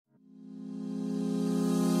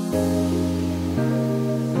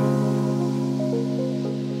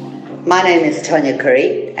My name is Tonya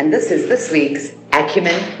Curry, and this is this week's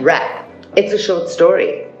Acumen Rap. It's a short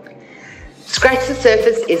story. Scratch the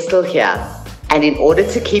Surface is still here, and in order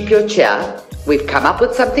to keep your cheer, we've come up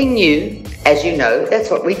with something new. As you know, that's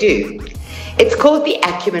what we do. It's called the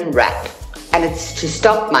Acumen Rap, and it's to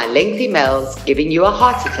stop my lengthy mails giving you a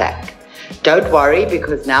heart attack. Don't worry,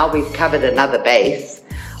 because now we've covered another base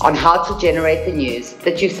on how to generate the news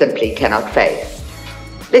that you simply cannot face.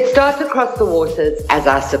 Let's start across the waters, as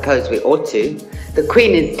I suppose we ought to. The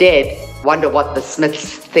Queen is dead. Wonder what the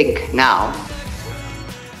Smiths think now.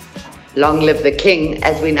 Long live the King,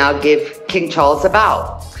 as we now give King Charles a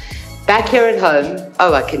bow. Back here at home,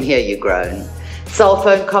 oh, I can hear you groan. Cell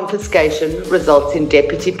phone confiscation results in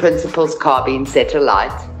Deputy Principal's car being set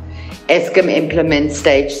alight. Eskom implements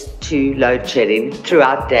stage 2 load shedding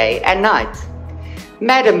throughout day and night.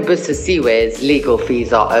 Madam Busisiwe's legal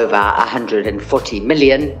fees are over 140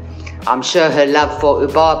 million. I'm sure her love for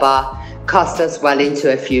Ubaba cost us well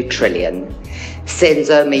into a few trillion.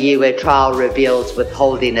 Senzo Meyiwe trial reveals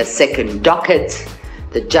withholding a second docket.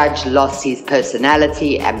 The judge lost his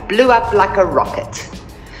personality and blew up like a rocket.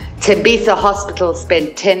 Tembisa Hospital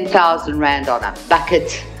spent 10,000 rand on a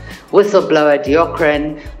bucket. Whistleblower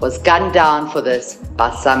Diokran was gunned down for this by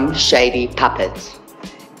some shady puppet.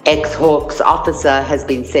 Ex-Hawks officer has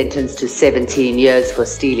been sentenced to 17 years for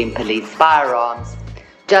stealing police firearms.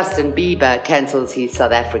 Justin Bieber cancels his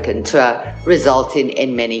South African tour, resulting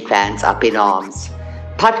in many fans up in arms.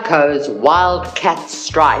 Putco's wildcat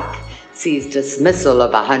strike sees dismissal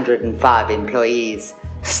of 105 employees.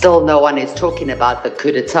 Still no one is talking about the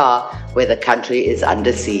coup d'etat where the country is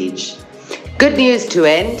under siege. Good news to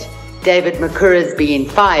end. David Makura's being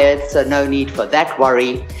fired, so no need for that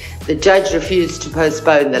worry. The judge refused to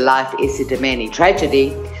postpone the Life Isidimeni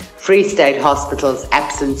tragedy. Free State Hospital's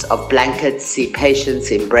absence of blankets see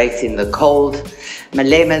patients embracing the cold.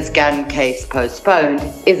 Malema's gun case postponed.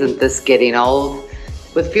 Isn't this getting old?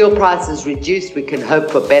 With fuel prices reduced, we can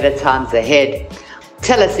hope for better times ahead.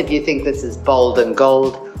 Tell us if you think this is bold and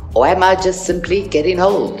gold, or am I just simply getting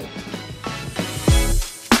old?